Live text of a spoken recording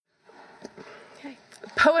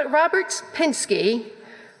Poet Robert Pinsky,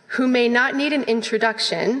 who may not need an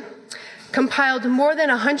introduction, compiled more than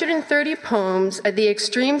 130 poems at the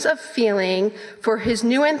extremes of feeling for his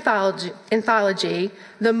new anthology,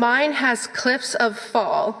 The Mind Has Cliffs of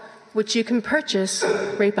Fall, which you can purchase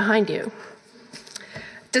right behind you.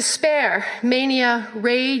 Despair, mania,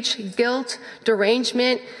 rage, guilt,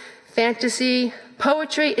 derangement, fantasy,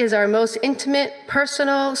 poetry is our most intimate,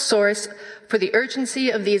 personal source for the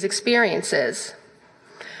urgency of these experiences.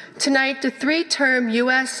 Tonight, the three-term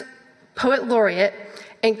U.S. Poet Laureate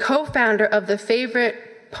and co-founder of the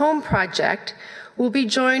Favorite Poem Project will be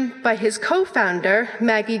joined by his co-founder,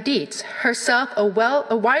 Maggie Dietz, herself a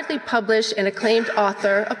widely published and acclaimed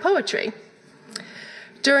author of poetry.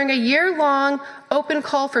 During a year-long open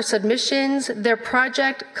call for submissions, their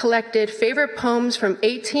project collected favorite poems from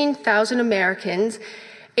 18,000 Americans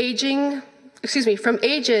from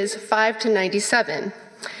ages 5 to 97,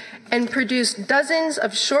 and produced dozens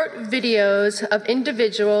of short videos of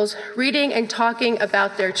individuals reading and talking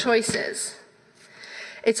about their choices.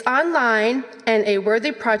 It's online and a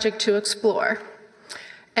worthy project to explore.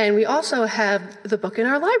 And we also have the book in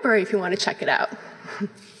our library if you want to check it out.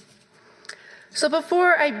 So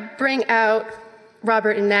before I bring out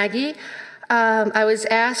Robert and Maggie, I was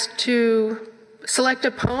asked to select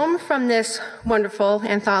a poem from this wonderful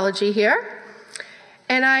anthology here.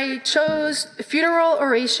 And I chose Funeral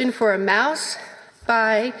Oration for a Mouse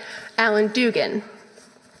by Alan Dugan.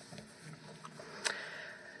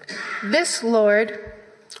 This lord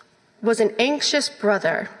was an anxious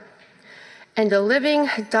brother and a living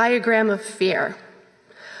diagram of fear.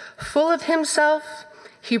 Full of himself,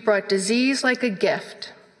 he brought disease like a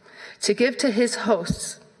gift to give to his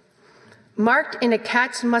hosts. Marked in a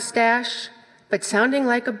cat's mustache, but sounding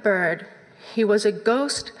like a bird, he was a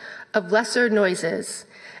ghost of lesser noises,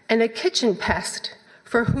 and a kitchen pest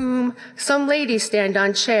for whom some ladies stand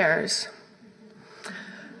on chairs.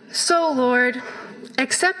 So, Lord,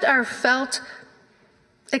 accept our felt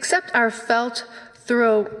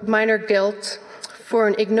through minor guilt for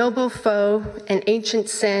an ignoble foe and ancient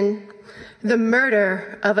sin, the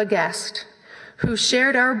murder of a guest who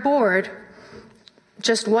shared our board.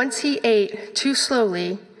 Just once he ate too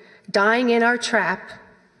slowly, dying in our trap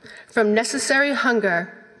from necessary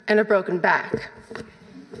hunger and a broken back.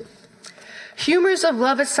 Humors of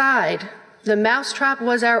love aside, the mousetrap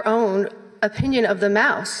was our own opinion of the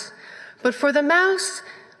mouse. But for the mouse,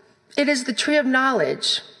 it is the tree of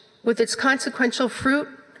knowledge, with its consequential fruit,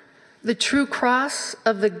 the true cross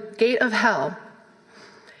of the gate of hell.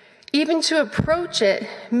 Even to approach it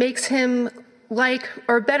makes him like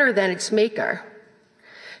or better than its maker.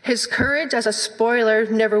 His courage as a spoiler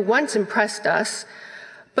never once impressed us,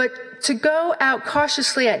 but to go out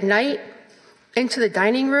cautiously at night into the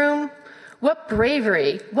dining room, what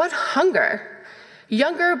bravery, what hunger.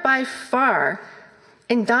 Younger by far,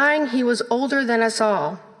 in dying he was older than us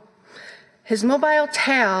all. His mobile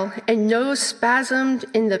tail and nose spasmed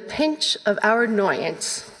in the pinch of our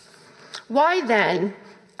annoyance. Why then,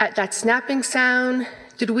 at that snapping sound,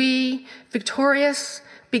 did we, victorious,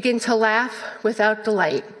 begin to laugh without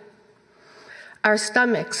delight? Our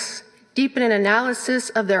stomachs deep in an analysis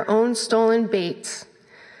of their own stolen baits,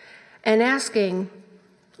 and asking,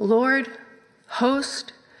 Lord,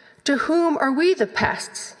 host, to whom are we the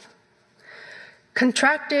pests?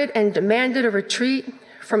 Contracted and demanded a retreat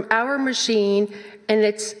from our machine and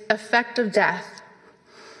its effect of death.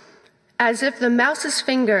 As if the mouse's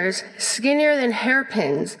fingers, skinnier than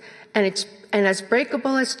hairpins and as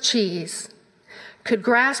breakable as cheese, could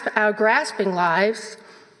grasp our grasping lives,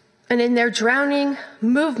 and in their drowning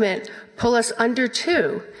movement pull us under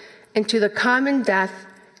too into the common death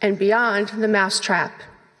and beyond the mousetrap.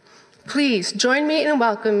 Please join me in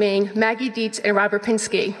welcoming Maggie Dietz and Robert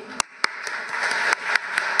Pinsky.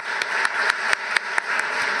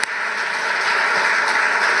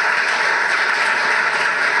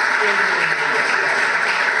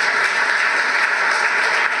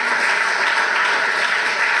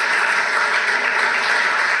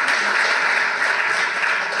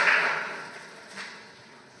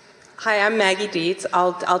 Hi, I'm Maggie Dietz.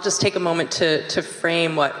 I'll just take a moment to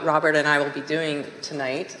frame what Robert and I will be doing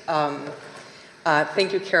tonight.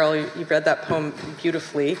 Thank you, Carol. You read that poem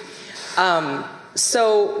beautifully.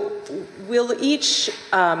 So we'll each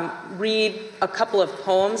read a couple of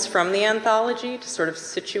poems from the anthology to sort of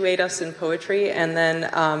situate us in poetry, and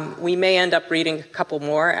then we may end up reading a couple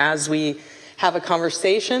more as we have a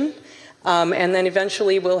conversation, and then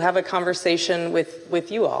eventually we'll have a conversation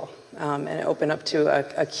with you all. And open up to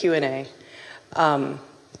a Q&A.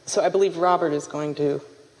 So I believe Robert is going to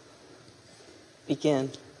begin.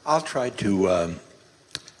 I'll try to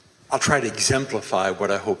I'll try to exemplify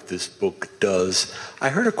what I hope this book does. I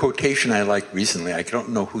heard a quotation I liked recently. I don't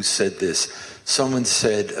know who said this. Someone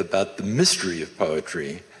said about the mystery of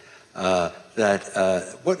poetry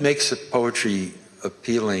that what makes poetry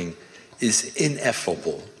appealing is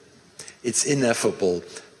ineffable. It's ineffable,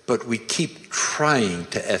 but we keep trying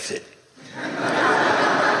to F it.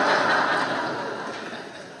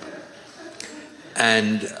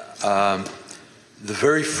 And the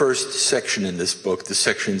very first section in this book, the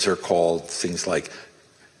sections are called things like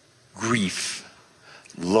grief,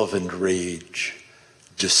 love and rage,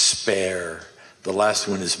 despair. The last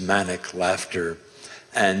one is manic laughter.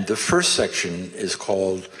 And the first section is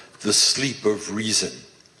called The Sleep of Reason.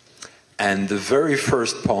 And the very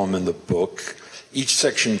first poem in the book, each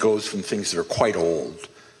section goes from things that are quite old.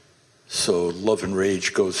 So love and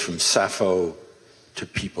rage goes from Sappho to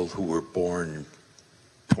people who were born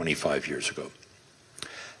 25 years ago.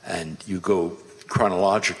 And you go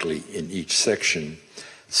chronologically in each section.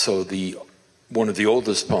 So one of the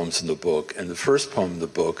oldest poems in the book, and the first poem in the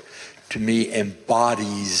book, to me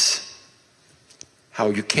embodies how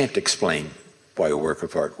you can't explain why a work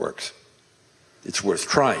of art works. It's worth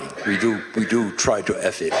trying. We do try to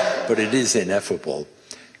F it, but it is ineffable.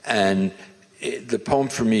 And the poem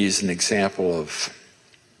for me is an example of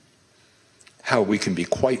how we can be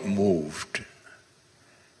quite moved,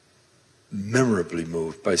 memorably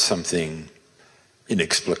moved by something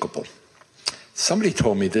inexplicable. Somebody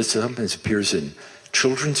told me this sometimes appears in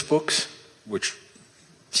children's books, which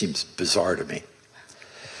seems bizarre to me.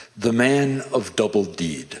 The Man of Double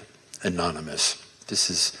Deed, anonymous. This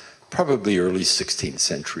is probably early 16th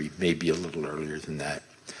century, maybe a little earlier than that.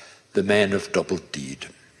 The Man of Double Deed.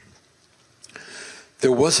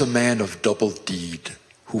 There was a man of double deed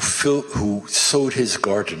who sowed his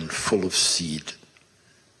garden full of seed.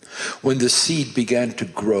 When the seed began to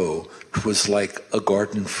grow, 'twas like a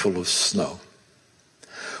garden full of snow.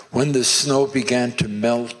 When the snow began to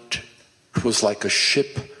melt, 'twas like a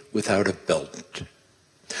ship without a belt.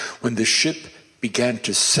 When the ship began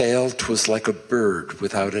to sail, 'twas like a bird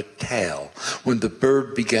without a tail. When the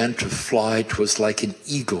bird began to fly, 'twas like an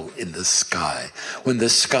eagle in the sky. When the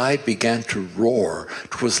sky began to roar,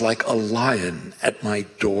 'twas like a lion at my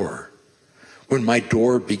door. When my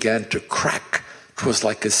door began to crack, 'twas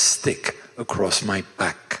like a stick across my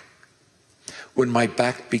back. When my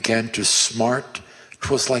back began to smart,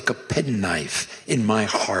 'twas like a penknife in my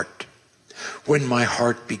heart. When my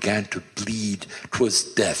heart began to bleed, 'twas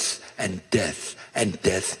death and death and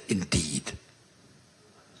death indeed.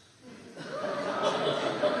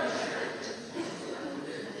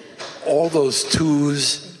 All those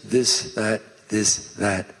twos, this, that,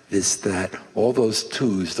 all those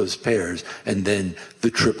twos, those pairs, and then the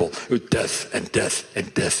triple, death and death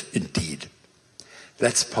and death indeed.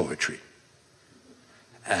 That's poetry.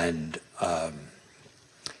 And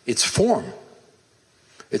it's form.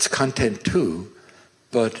 It's content too,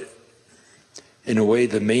 but in a way,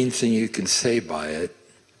 the main thing you can say by it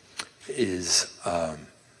is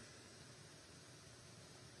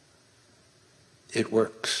it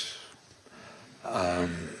works.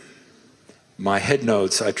 My head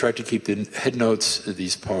notes, I tried to keep the head notes of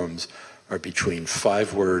these poems are between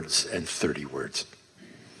 5 words and 30 words.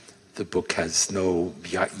 The book has no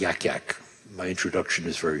yak. My introduction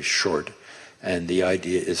is very short, and the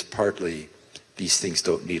idea is partly these things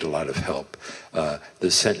don't need a lot of help.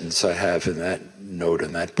 The sentence I have in that note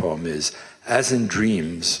in that poem is, as in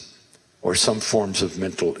dreams or some forms of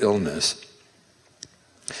mental illness,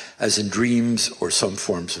 as in dreams or some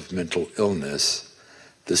forms of mental illness,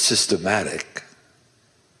 the systematic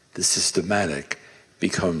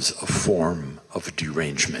becomes a form of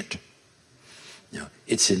derangement.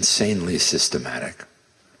 It's insanely systematic.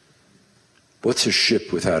 What's a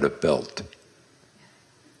ship without a belt?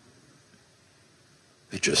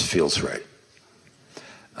 It just feels right.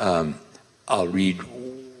 I'll read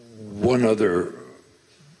one other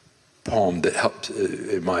poem that helps,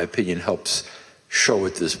 in my opinion, helps show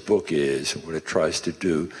what this book is, what it tries to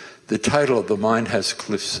do. The title, The Mind Has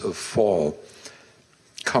Cliffs of Fall,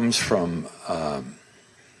 comes from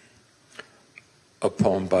a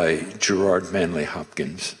poem by Gerard Manley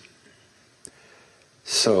Hopkins.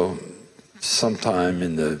 So sometime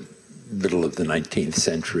in the middle of the 19th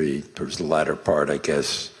century, towards the latter part, I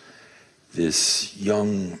guess, this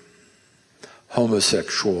young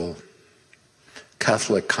homosexual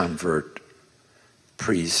Catholic convert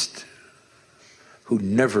priest who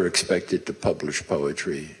never expected to publish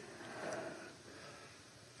poetry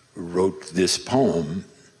wrote this poem,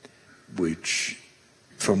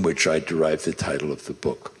 from which I derived the title of the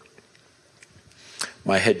book.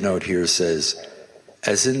 My head note here says,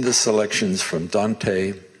 as in the selections from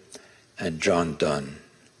Dante and John Donne.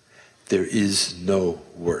 There is no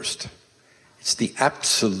worst. It's the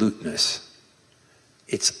absoluteness.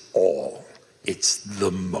 It's all. It's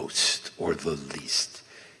the most or the least.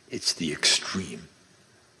 It's the extreme.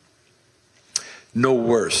 No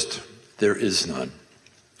worst, there is none.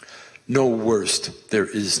 No worst, there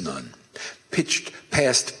is none. Pitched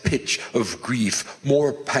past pitch of grief,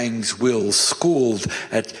 more pangs will, schooled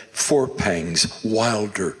at 4 pangs,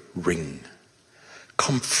 wilder ring.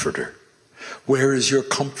 Comforter, where is your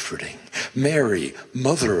comforting? Mary,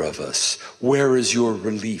 mother of us, where is your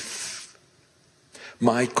relief?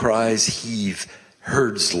 My cries heave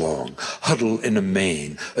herds long, huddle in a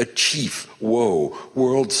main, a chief woe,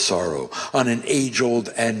 world sorrow, on an age-old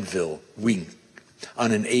anvil wink,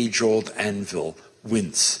 on an age-old anvil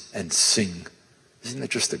wince and sing. Isn't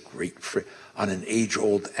that just a great phrase? On an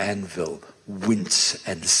age-old anvil wince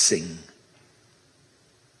and sing.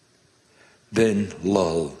 Then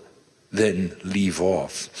lull, then leave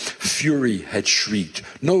off. Fury had shrieked,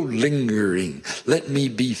 no lingering, let me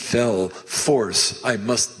be fell, force, I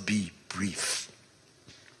must be brief.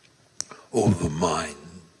 Oh,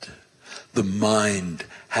 the mind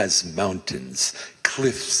has mountains,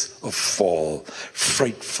 cliffs of fall,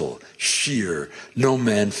 frightful, sheer, no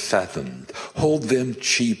man fathomed. Hold them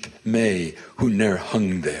cheap may, who ne'er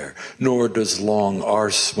hung there, nor does long our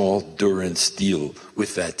small durance deal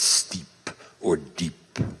with that steep or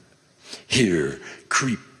deep. Here,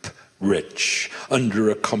 creep, wretch, under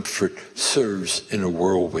a comfort serves in a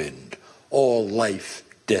whirlwind. All life,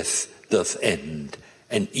 death doth end,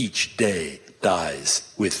 and each day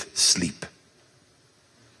dies with sleep.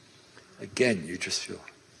 Again, you just feel.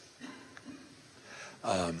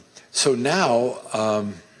 So now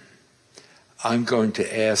I'm going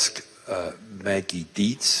to ask Maggie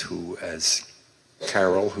Dietz, who, as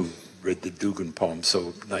Carol, who read the Dugan poem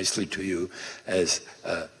so nicely to you, as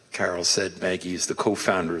Carol said, Maggie is the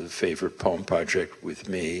co-founder of the Favorite Poem Project with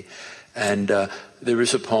me. And there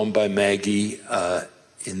is a poem by Maggie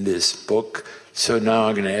in this book. So now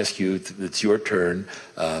I'm going to ask you, it's your turn.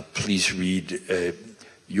 Please read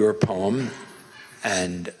your poem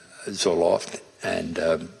and Zoloft,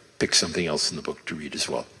 and pick something else in the book to read as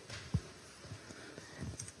well.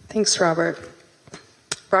 Thanks, Robert.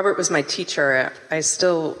 Robert was my teacher. I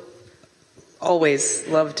still always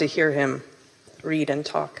love to hear him read and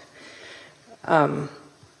talk.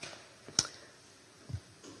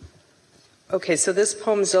 Okay, so this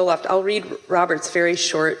poem, Zoloft, I'll read Robert's very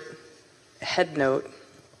short head note.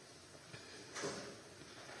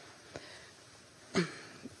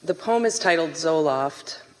 The poem is titled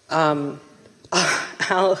Zoloft. The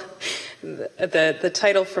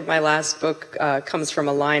title from my last book comes from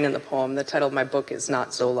a line in the poem. The title of my book is not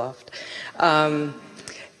Zoloft.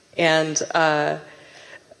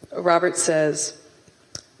 Robert says,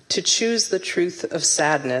 to choose the truth of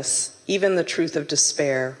sadness, even the truth of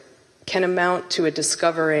despair, can amount to a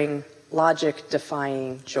discovering,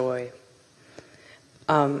 logic-defying joy.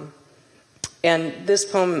 And this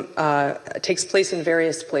poem takes place in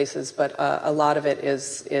various places, but a lot of it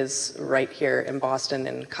is right here in Boston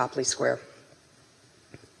in Copley Square.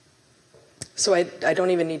 So I don't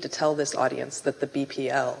even need to tell this audience that the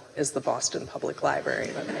BPL is the Boston Public Library.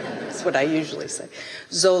 That's what I usually say.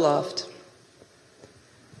 Zoloft.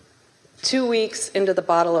 2 weeks into the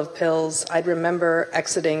bottle of pills, I'd remember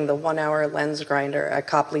exiting the 1-hour lens grinder at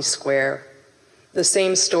Copley Square, the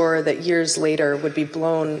same store that years later would be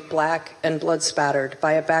blown black and blood-spattered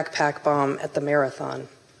by a backpack bomb at the Marathon.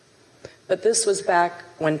 But this was back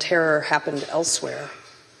when terror happened elsewhere.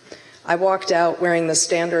 I walked out wearing the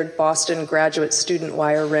standard Boston graduate student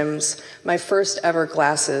wire rims, my first ever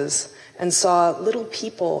glasses, and saw little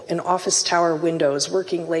people in office tower windows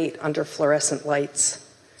working late under fluorescent lights.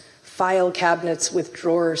 File cabinets with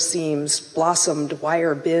drawer seams, blossomed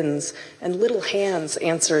wire bins, and little hands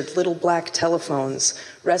answered little black telephones,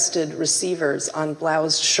 rested receivers on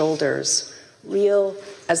bloused shoulders, real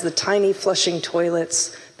as the tiny flushing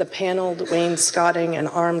toilets, the paneled wainscoting and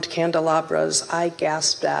armed candelabras I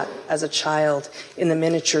gasped at as a child in the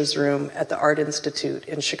miniatures room at the Art Institute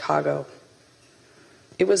in Chicago.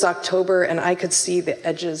 It was October, and I could see the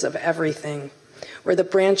edges of everything. Where the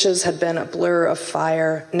branches had been a blur of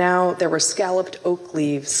fire, now there were scalloped oak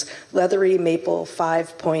leaves, leathery maple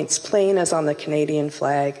 5 points, plain as on the Canadian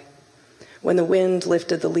flag. When the wind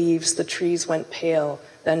lifted the leaves, the trees went pale,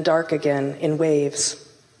 then dark again in waves.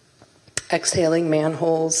 Exhaling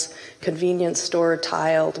manholes, convenience store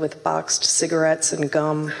tiled with boxed cigarettes and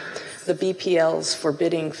gum, the BPL's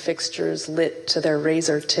forbidding fixtures lit to their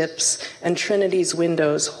razor tips, and Trinity's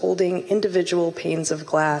windows holding individual panes of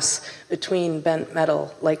glass between bent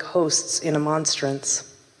metal like hosts in a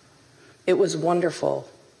monstrance. It was wonderful.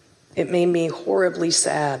 It made me horribly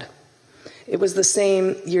sad. It was the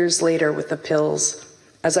same years later with the pills.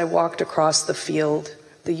 As I walked across the field,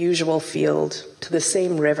 the usual field, to the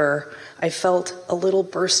same river, I felt a little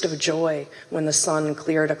burst of joy when the sun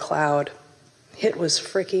cleared a cloud. It was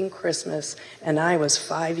fricking Christmas, and I was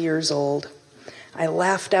 5 years old. I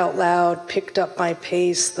laughed out loud, picked up my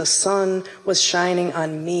pace. The sun was shining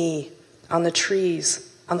on me, on the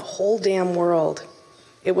trees, on the whole damn world.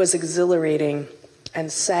 It was exhilarating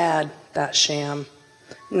and sad, that sham.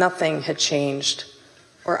 Nothing had changed,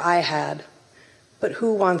 or I had. But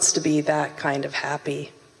who wants to be that kind of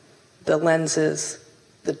happy? The lenses,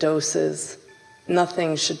 the doses,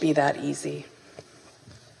 nothing should be that easy.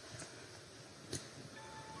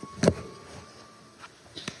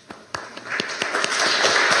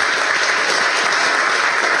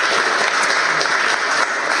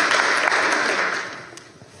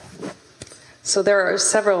 So there are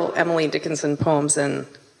several Emily Dickinson poems in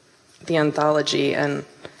the anthology, and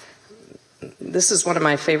this is one of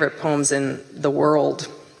my favorite poems in the world.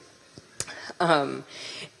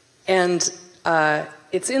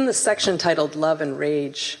 It's in the section titled Love and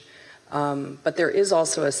Rage, but there is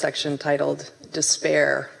also a section titled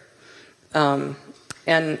Despair. And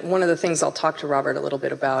one of the things I'll talk to Robert a little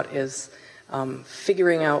bit about is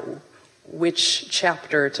figuring out which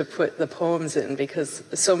chapter to put the poems in, because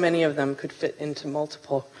so many of them could fit into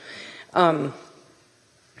multiple. I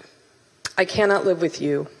cannot live with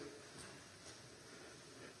you.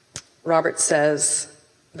 Robert says,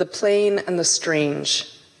 the plain and the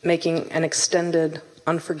strange, making an extended,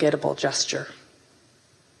 unforgettable gesture.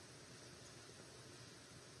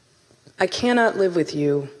 I cannot live with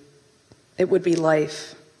you. It would be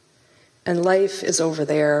life. And life is over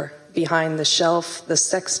there, behind the shelf the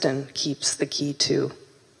sexton keeps the key to.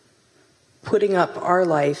 Putting up our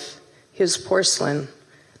life, his porcelain,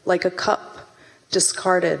 like a cup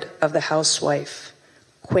discarded of the housewife,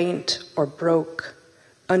 quaint or broke,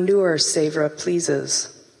 a newer Sèvres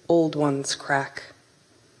pleases, old ones crack.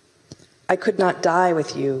 I could not die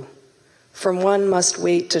with you, for one must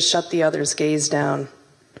wait to shut the other's gaze down.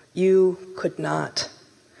 You could not.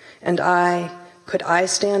 And could I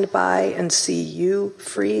stand by and see you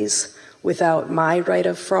freeze without my rite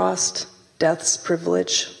of frost, death's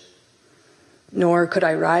privilege? Nor could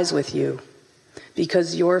I rise with you,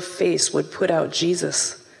 because your face would put out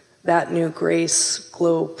Jesus, that new grace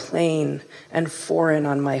glow plain and foreign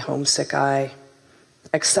on my homesick eye,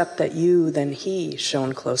 except that you than he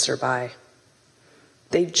shone closer by.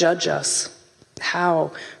 They judge us.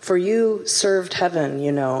 How? For you served heaven,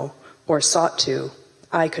 you know, or sought to.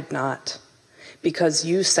 I could not, because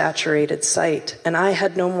you saturated sight, and I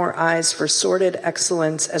had no more eyes for sordid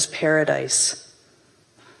excellence as paradise.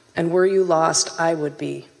 And were you lost, I would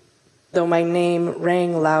be, though my name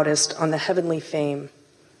rang loudest on the heavenly fame.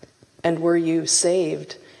 And were you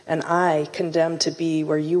saved, and I condemned to be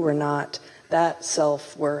where you were not, that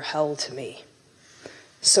self were hell to me.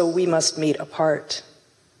 So we must meet apart,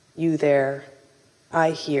 you there,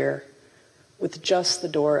 I here, with just the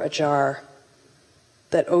door ajar,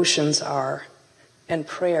 that oceans are, and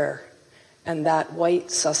prayer, and that white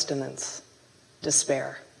sustenance,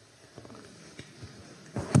 despair.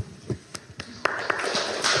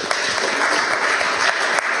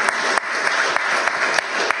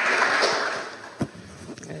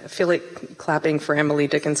 I feel like clapping for Emily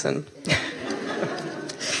Dickinson.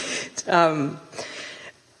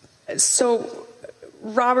 So,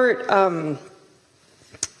 Robert,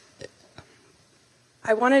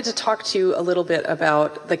 I wanted to talk to you a little bit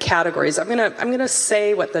about the categories. I'm gonna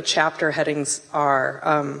say what the chapter headings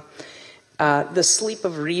are. The Sleep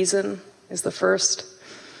of Reason is the first.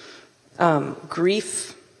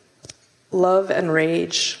 Grief, love and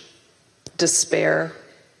rage, despair,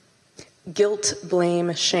 guilt,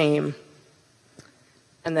 blame, shame,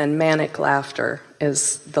 and then manic laughter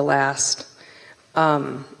is the last.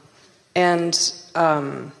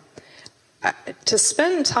 To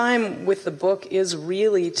spend time with the book is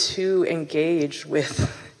really to engage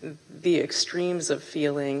with the extremes of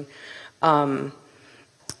feeling in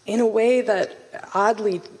a way that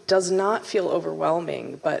oddly does not feel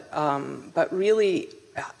overwhelming, but really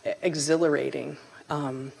exhilarating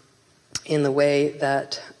in the way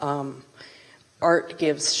that art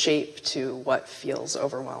gives shape to what feels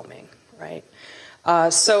overwhelming, right?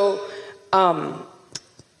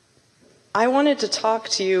 I wanted to talk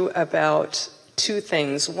to you about two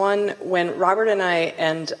things. One, when Robert and I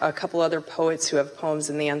and a couple other poets who have poems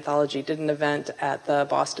in the anthology did an event at the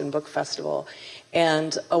Boston Book Festival,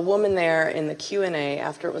 and a woman there in the Q&A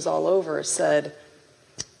after it was all over said,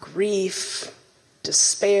 grief,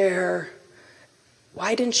 despair,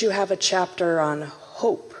 "Why didn't you have a chapter on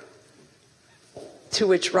hope?" To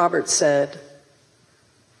which Robert said,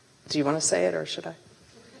 do you want to say it or should I?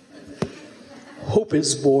 "Hope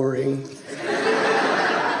is boring."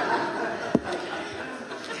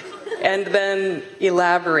 And then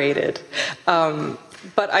elaborated.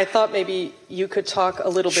 But I thought maybe you could talk a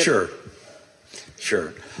little bit.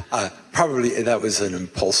 Sure. Probably that was an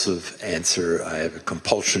impulsive answer. I have a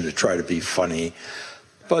compulsion to try to be funny.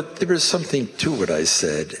 But there was something to what I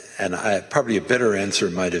said. And probably a better answer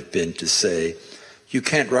might have been to say, you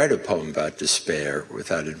can't write a poem about despair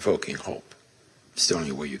without invoking hope. It's the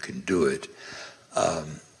only way you can do it.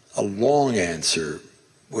 A long answer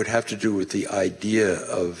would have to do with the idea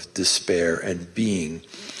of despair and being.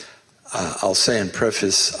 I'll say in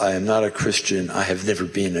preface, I am not a Christian. I have never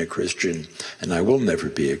been a Christian, and I will never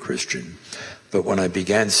be a Christian. But when I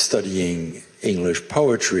began studying English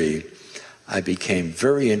poetry, I became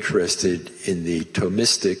very interested in the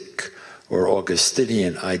Thomistic or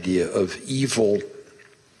Augustinian idea of evil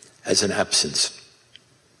as an absence.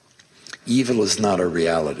 Evil is not a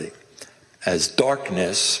reality. As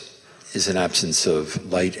darkness is an absence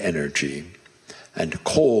of light energy, and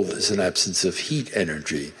cold is an absence of heat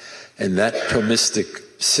energy. In that Thomistic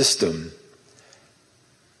system,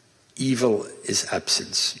 evil is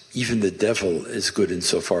absence. Even the devil is good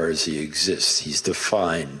insofar as he exists. He's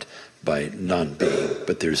defined by non-being,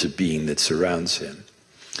 but there's a being that surrounds him.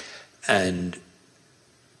 And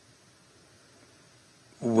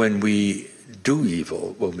when we do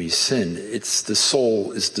evil, when we sin, it's the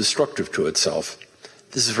soul is destructive to itself.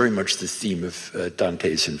 This is very much the theme of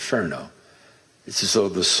Dante's Inferno. It's as though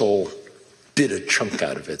the soul bit a chunk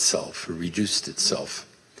out of itself, or reduced itself.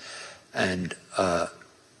 And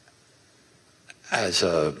as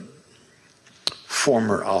a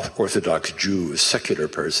former Orthodox Jew, a secular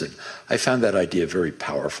person, I found that idea very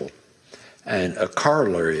powerful. And a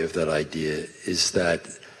corollary of that idea is that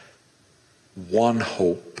one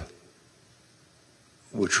hope,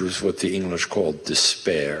 which was what the English called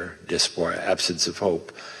despair, absence of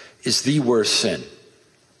hope, is the worst sin,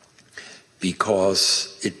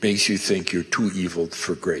 because it makes you think you're too evil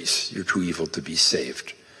for grace. You're too evil to be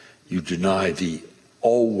saved. You deny the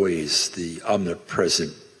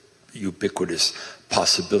omnipresent, ubiquitous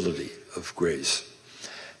possibility of grace.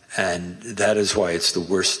 And that is why it's the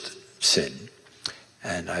worst sin.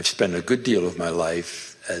 And I've spent a good deal of my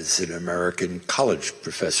life as an American college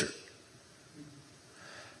professor.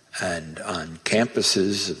 And on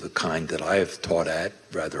campuses of the kind that I have taught at,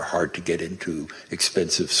 rather hard to get into,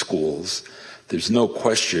 expensive schools, there's no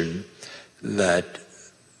question that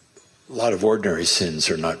a lot of ordinary sins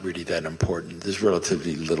are not really that important. There's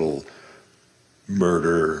relatively little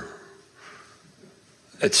murder,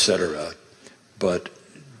 etc. But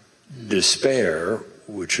despair,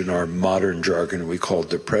 which in our modern jargon we call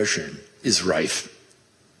depression, is rife.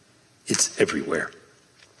 It's everywhere.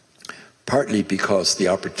 Partly because the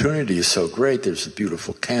opportunity is so great. There's a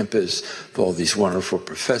beautiful campus with all these wonderful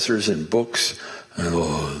professors and books. And,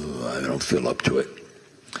 I don't feel up to it.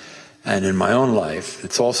 And in my own life,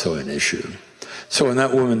 it's also an issue. So when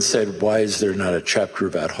that woman said, why is there not a chapter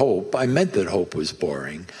about hope? I meant that hope was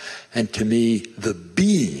boring. And to me, the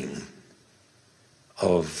being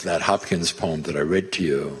of that Hopkins poem that I read to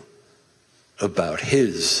you about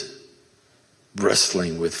his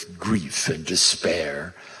wrestling with grief and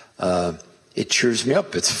despair, it cheers me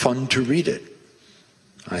up. It's fun to read it.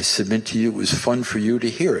 I submit to you, it was fun for you to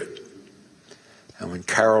hear it. And when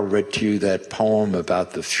Carol read to you that poem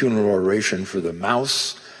about the funeral oration for the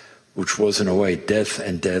mouse, which was in a way death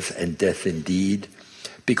and death and death indeed,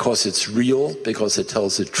 because it's real, because it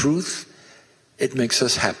tells the truth, it makes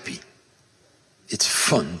us happy. It's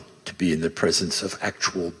fun to be in the presence of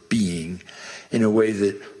actual being in a way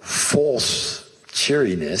that false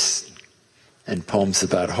cheeriness and poems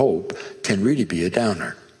about hope can really be a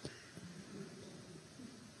downer.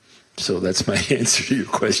 So that's my answer to your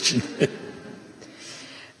question.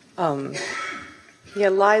 Yeah,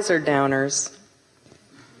 lies are downers.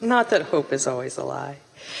 Not that hope is always a lie.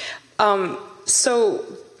 So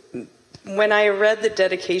when I read the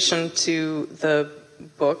dedication to the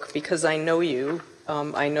book, because I know you,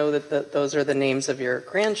 I know that those are the names of your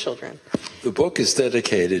grandchildren. The book is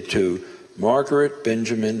dedicated to Margaret,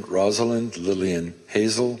 Benjamin, Rosalind, Lillian,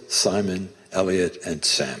 Hazel, Simon, Elliot, and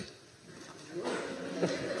Sam.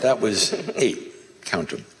 That was 8. Count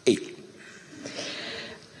them. 8.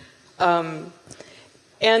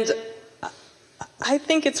 And I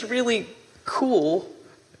think it's really cool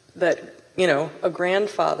that, a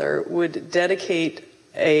grandfather would dedicate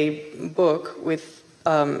a book with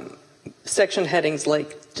section headings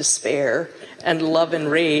like despair and love and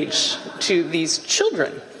rage to these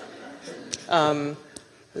children.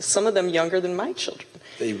 Some of them younger than my children.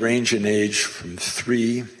 They range in age from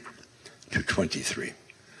 3 to 23.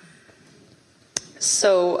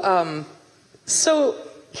 So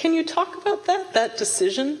can you talk about that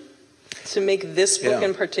decision to make this book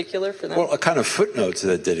in particular for them? Well, a kind of footnote to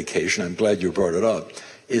that dedication, I'm glad you brought it up,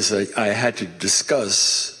 is I had to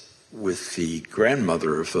discuss with the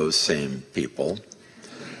grandmother of those same people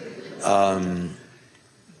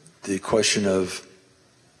the question of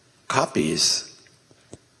copies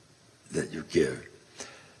that you give.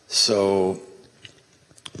 So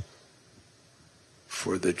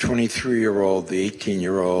for the 23-year-old, the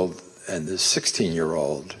 18-year-old, and the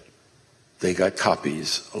 16-year-old, they got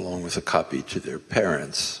copies along with a copy to their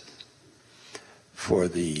parents. For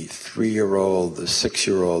the 3-year-old, the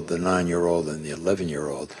 6-year-old, the 9-year-old, and the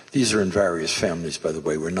 11-year-old, these are in various families, by the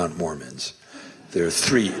way. We're not Mormons. There are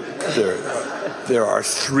three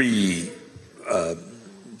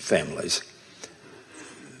families.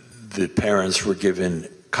 The parents were given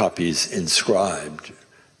copies inscribed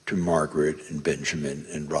to Margaret and Benjamin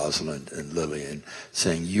and Rosalind and Lillian,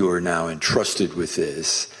 saying, you are now entrusted with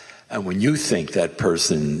this, and when you think that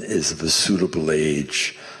person is of a suitable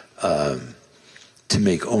age to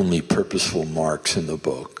make only purposeful marks in the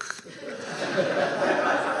book,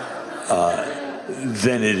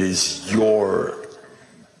 then it is your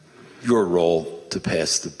role to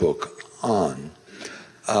pass the book on.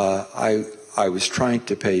 I was trying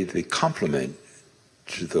to pay the compliment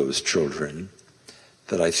to those children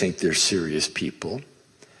that I think they're serious people,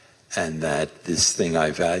 and that this thing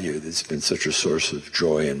I value that's been such a source of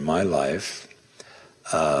joy in my life,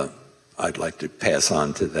 I'd like to pass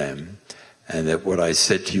on to them, and that what I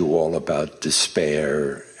said to you all about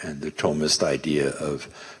despair and the Thomist idea of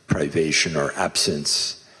privation or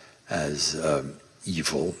absence as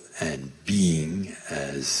evil and being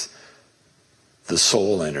as the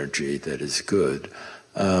soul energy that is good,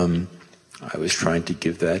 I was trying to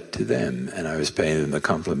give that to them, and I was paying them the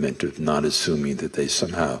compliment of not assuming that they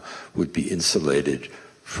somehow would be insulated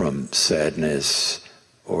from sadness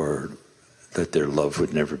or that their love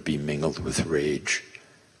would never be mingled with rage.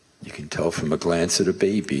 You can tell from a glance at a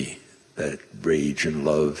baby that rage and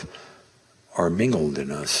love are mingled in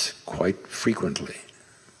us quite frequently,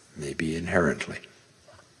 maybe inherently.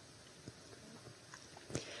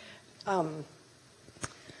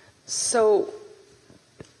 So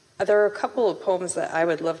there are a couple of poems that I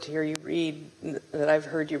would love to hear you read, that I've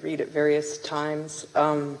heard you read at various times.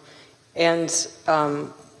 One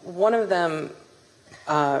of them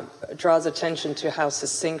draws attention to how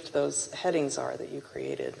succinct those headings are that you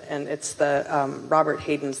created. And it's the Robert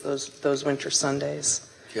Hayden's Those Winter Sundays.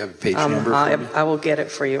 Do you have a page number for me? I will get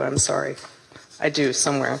it for you. I'm sorry. I do,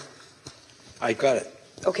 somewhere. I got it.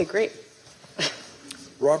 Okay, great.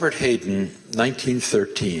 Robert Hayden,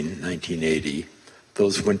 1913, 1980,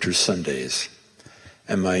 Those Winter Sundays.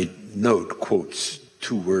 And my note quotes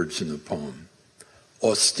two words in the poem,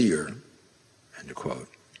 austere, end quote,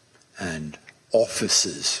 and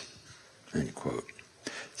offices, end quote.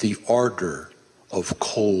 The ardor of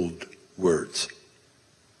cold words.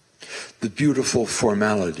 The beautiful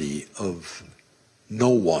formality of no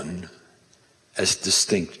one as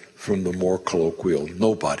distinct from the more colloquial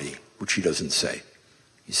nobody, which he doesn't say.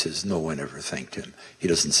 He says no one ever thanked him. He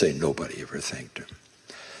doesn't say nobody ever thanked him.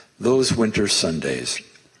 Those winter Sundays.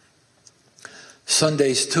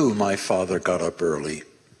 Sundays, too, my father got up early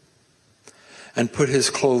and put his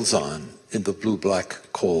clothes on in the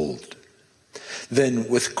blue-black cold. Then,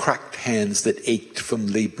 with cracked hands that ached from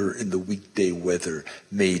labor in the weekday weather,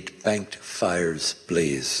 made banked fires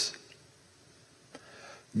blaze.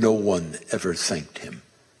 No one ever thanked him.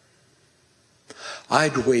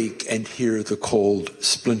 I'd wake and hear the cold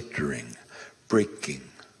splintering, breaking.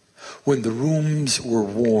 When the rooms were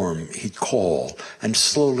warm, he'd call, and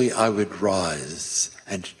slowly I would rise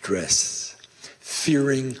and dress,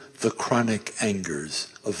 fearing the chronic angers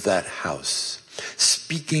of that house,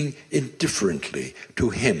 speaking indifferently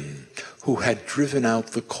to him who had driven out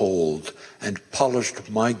the cold and polished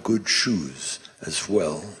my good shoes as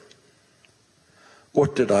well.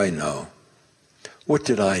 What did I know? What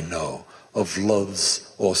did I know of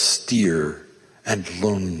love's austere and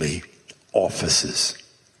lonely offices?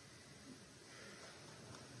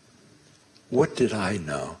 What did I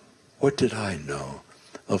know? What did I know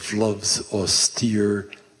of love's austere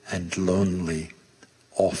and lonely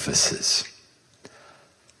offices?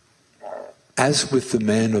 As with the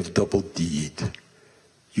man of double deed,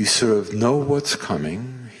 you sort of know what's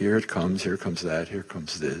coming. Here comes that, here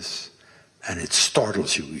comes this. And it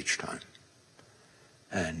startles you each time.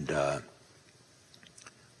 And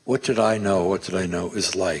What did I know? What did I know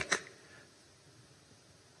is like?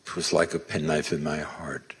 It was like a penknife in my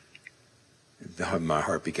heart. My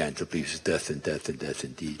heart began to bleed. Death and death and death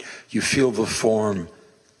indeed. You feel the form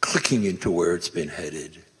clicking into where it's been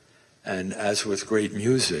headed. And as with great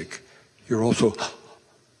music, you're also,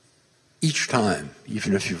 each time,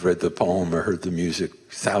 even if you've read the poem or heard the music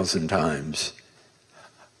 1,000 times,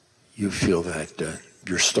 you feel that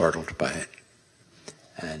you're startled by it.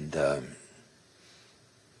 And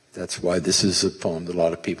that's why this is a poem that a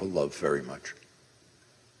lot of people love very much.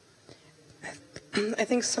 I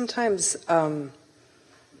think sometimes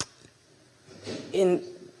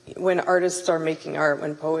when artists are making art,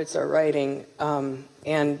 when poets are writing,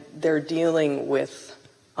 and they're dealing with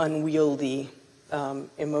unwieldy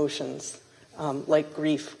emotions, like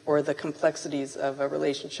grief or the complexities of a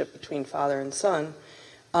relationship between father and son,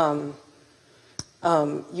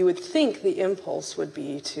 you would think the impulse would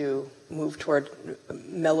be to move toward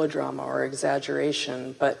melodrama or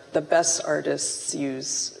exaggeration, but the best artists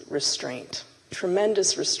use restraint,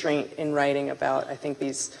 tremendous restraint in writing about, I think,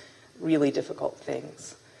 these really difficult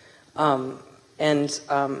things.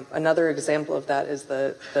 Another example of that is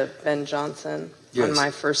the Ben Jonson, yes, On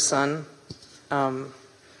My First Son. And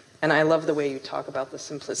I love the way you talk about the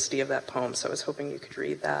simplicity of that poem, so I was hoping you could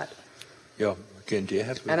read that. Yeah, again, do you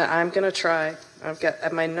have... And I'm going to try.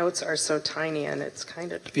 My notes are so tiny, and it's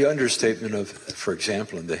kind of... The understatement of, for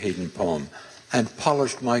example, in the Haydn poem, and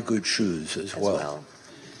polished my good shoes as well.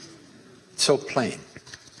 It's so plain.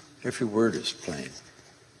 Every word is plain.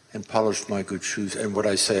 And polished my good shoes. And what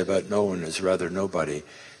I say about no one is rather nobody.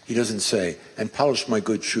 He doesn't say, and polished my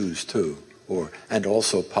good shoes too, or, and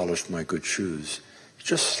also polished my good shoes. It's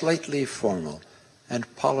just slightly formal.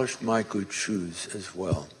 And polished my good shoes as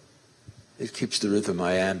well. It keeps the rhythm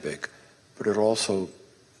iambic, but it also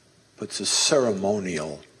puts a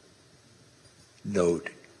ceremonial note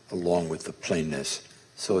along with the plainness.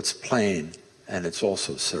 So it's plain, and it's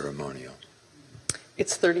also ceremonial.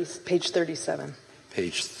 It's page 37.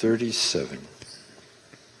 Page 37.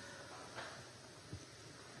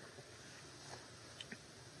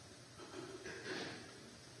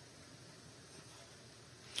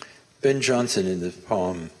 Ben Jonson in the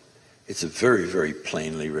poem, it's a very, very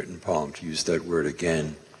plainly written poem, to use that word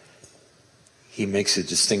again. He makes a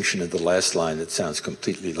distinction in the last line that sounds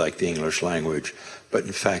completely like the English language, but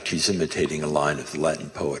in fact he's imitating a line of the Latin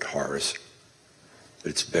poet Horace.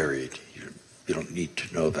 But it's buried. You don't need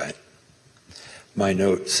to know that. My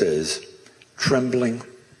note says, trembling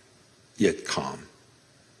yet calm.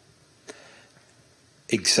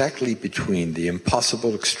 Exactly between the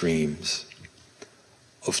impossible extremes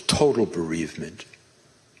of total bereavement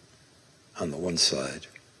on the one side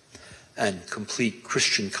and complete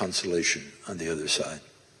Christian consolation on the other side.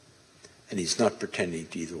 And he's not pretending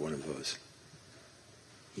to either one of those.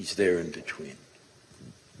 He's there in between.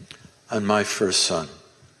 On my first son,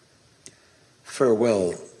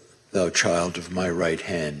 farewell, thou child of my right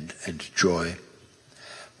hand and joy.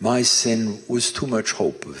 My sin was too much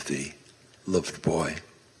hope of thee, loved boy.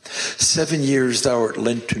 7 years thou art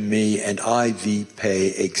lent to me, and I thee pay,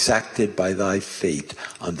 exacted by thy fate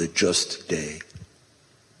on the just day.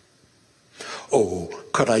 Oh,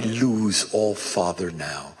 could I lose all father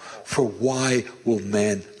now, for why will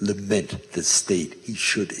man lament the state he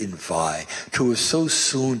should envy, to have so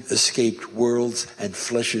soon escaped world's and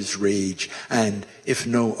flesh's rage, and, if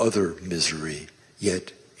no other misery,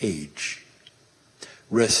 yet age?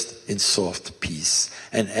 Rest in soft peace,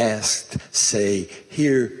 and asked, say,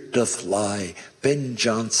 here doth lie Ben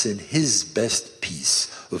Jonson his best piece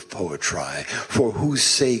of poetry, for whose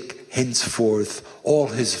sake henceforth all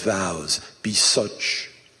his vows be such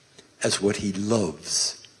as what he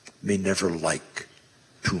loves may never like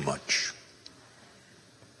too much.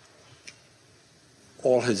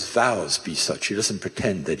 All his vows be such. He doesn't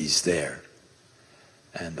pretend that he's there.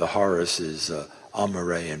 And the Horace is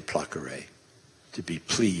amare and placere, to be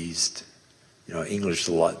pleased. You know, English,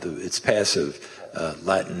 it's passive.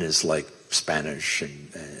 Latin is like Spanish and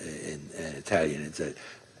Italian. It's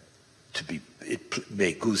to be,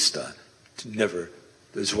 me gusta, to never,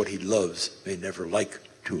 is what he loves, may never like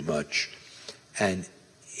too much. And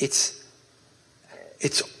it's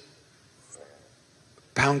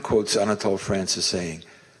Pound quotes Anatole France as saying,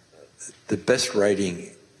 the best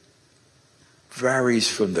writing varies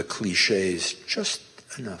from the cliches just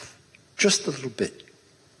enough, just a little bit.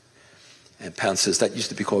 And Pound says that used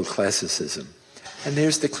to be called classicism. And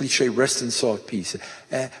there's the cliche, rest in soft peace.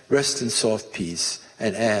 Rest in soft peace,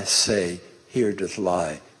 and say, here doth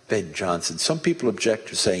lie Ben Jonson. Some people object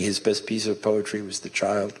to saying his best piece of poetry was The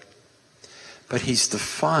Child. But he's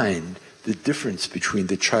defined the difference between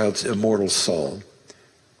the child's immortal soul,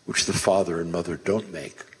 which the father and mother don't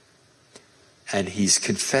make. And he's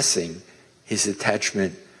confessing his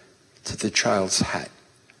attachment to the child's hat,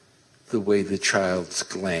 the way the child's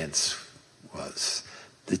glance was,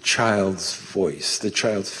 the child's voice, the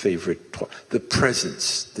child's favorite part, the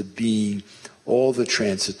presence, the being, all the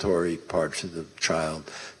transitory parts of the child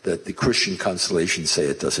that the Christian constellations say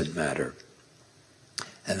it doesn't matter,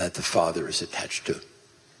 and that the father is attached to.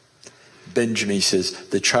 Benjamin says,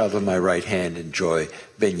 the child of my right hand in joy.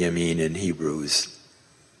 Benjamin in Hebrew is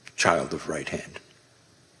child of right hand.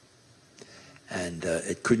 And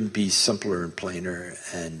it couldn't be simpler and plainer,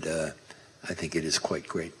 and I think it is quite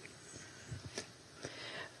great.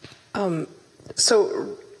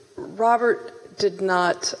 So Robert did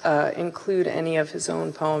not include any of his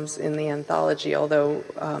own poems in the anthology, although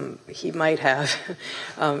he might have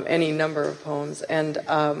any number of poems. And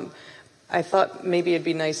I thought maybe it'd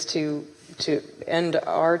be nice to end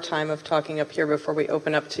our time of talking up here before we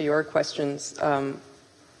open up to your questions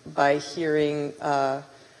by hearing a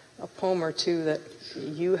poem or two that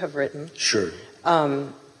you have written. Sure.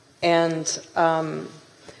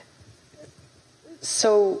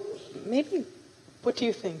 So maybe, what do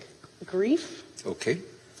you think? Grief? Okay.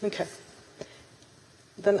 Okay.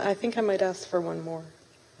 Then I think I might ask for one more.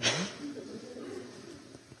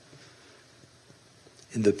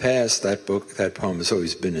 In the past, that poem has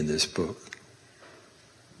always been in this book.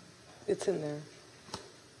 It's in there.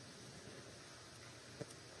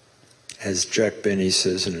 As Jack Benny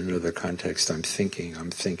says in another context, I'm thinking.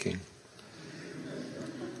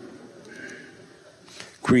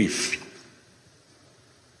 Grief.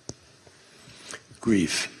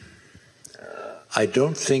 I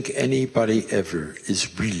don't think anybody ever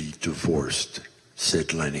is really divorced,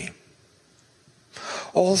 said Lenny.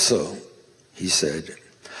 Also, he said,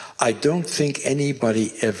 I don't think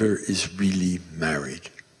anybody ever is really married.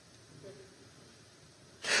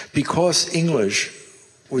 Because English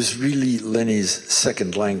was really Lenny's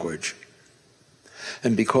second language,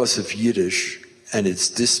 and because of Yiddish and its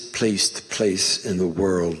displaced place in the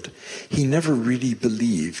world, he never really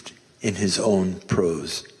believed in his own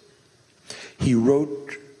prose. He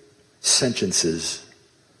wrote sentences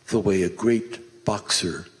the way a great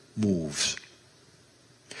boxer moves.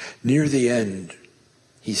 Near the end,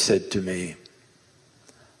 he said to me,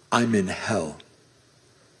 I'm in hell.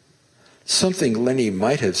 Something Lenny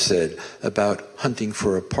might have said about hunting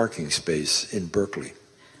for a parking space in Berkeley.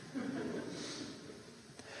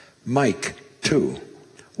 Mike, too,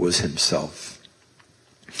 was himself.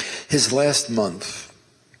 His last month,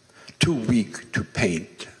 too weak to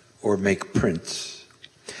paint or make prints,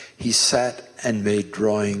 he sat and made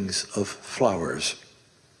drawings of flowers,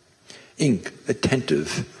 ink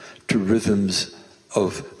attentive to rhythms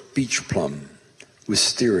of beach plum,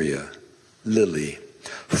 wisteria, lily,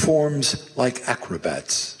 forms like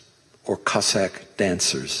acrobats or Cossack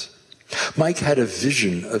dancers. Mike had a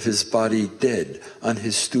vision of his body dead on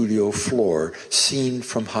his studio floor, seen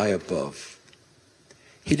from high above.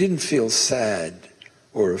 He didn't feel sad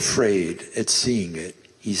or afraid at seeing it,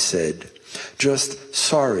 he said, just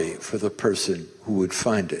sorry for the person who would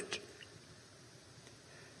find it.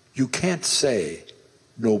 You can't say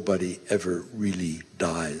nobody ever really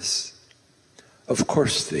dies. Of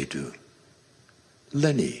course they do.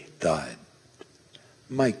 Lenny died.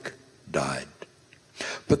 Mike died.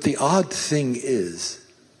 But the odd thing is,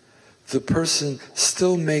 the person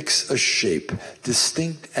still makes a shape,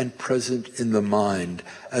 distinct and present in the mind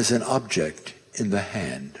as an object in the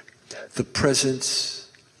hand, the presence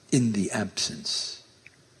in the absence.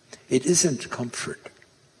 It isn't comfort,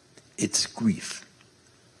 it's grief.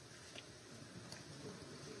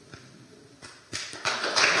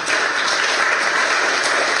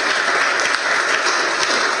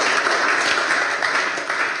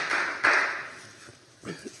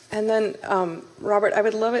 And then, Robert, I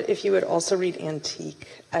would love it if you would also read Antique.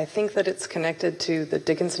 I think that it's connected to the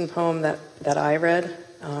Dickinson poem that I read.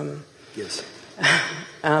 Yes.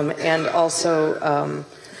 And also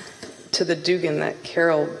to the Dugan that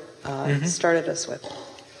Carol started us with.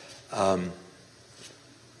 I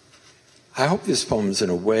hope this poem is in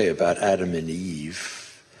a way about Adam and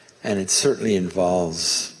Eve, and it certainly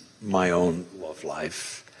involves my own love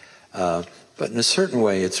life. But in a certain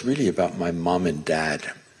way, it's really about my mom and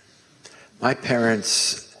dad. My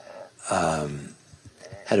parents had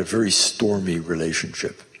a very stormy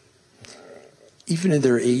relationship. Even in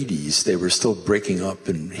their 80s, they were still breaking up,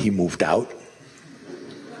 and he moved out,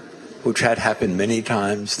 which had happened many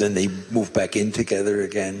times. Then they moved back in together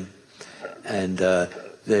again. And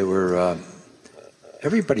they were,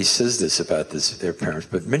 everybody says this about their parents,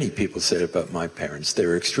 but many people say it about my parents. They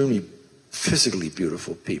were extremely physically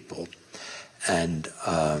beautiful people. and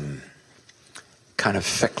kind of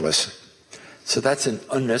feckless. So that's an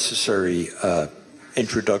unnecessary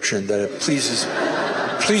introduction that it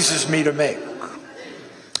pleases me to make.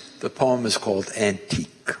 The poem is called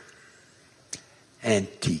Antique.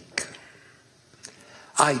 Antique.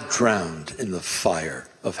 I drowned in the fire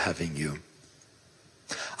of having you.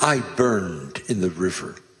 I burned in the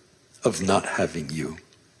river of not having you.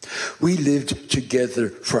 We lived together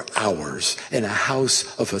for hours in a house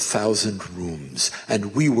of 1,000 rooms,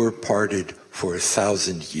 and we were parted for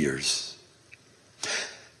 1,000 years.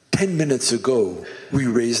 10 minutes ago, we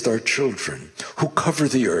raised our children, who cover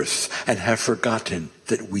the earth and have forgotten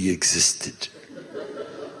that we existed.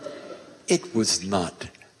 It was not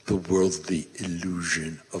the worldly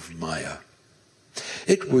illusion of Maya.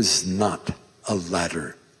 It was not a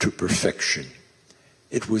ladder to perfection.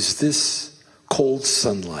 It was this cold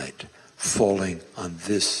sunlight falling on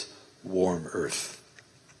this warm earth.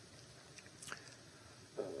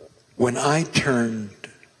 When I turned,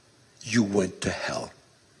 you went to hell.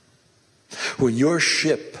 When your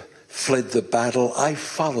ship fled the battle, I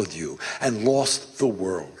followed you and lost the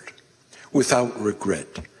world, without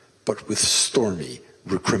regret, but with stormy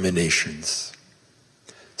recriminations.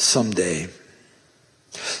 Someday,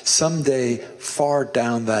 far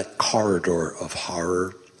down that corridor of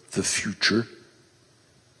horror, the future,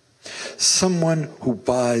 someone who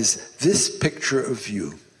buys this picture of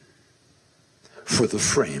you for the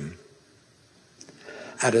frame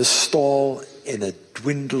at a stall in a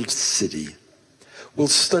dwindled city will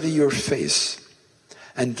study your face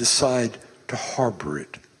and decide to harbor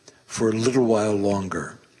it for a little while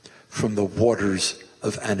longer from the waters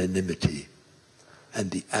of anonymity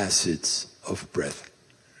and the acids of breath.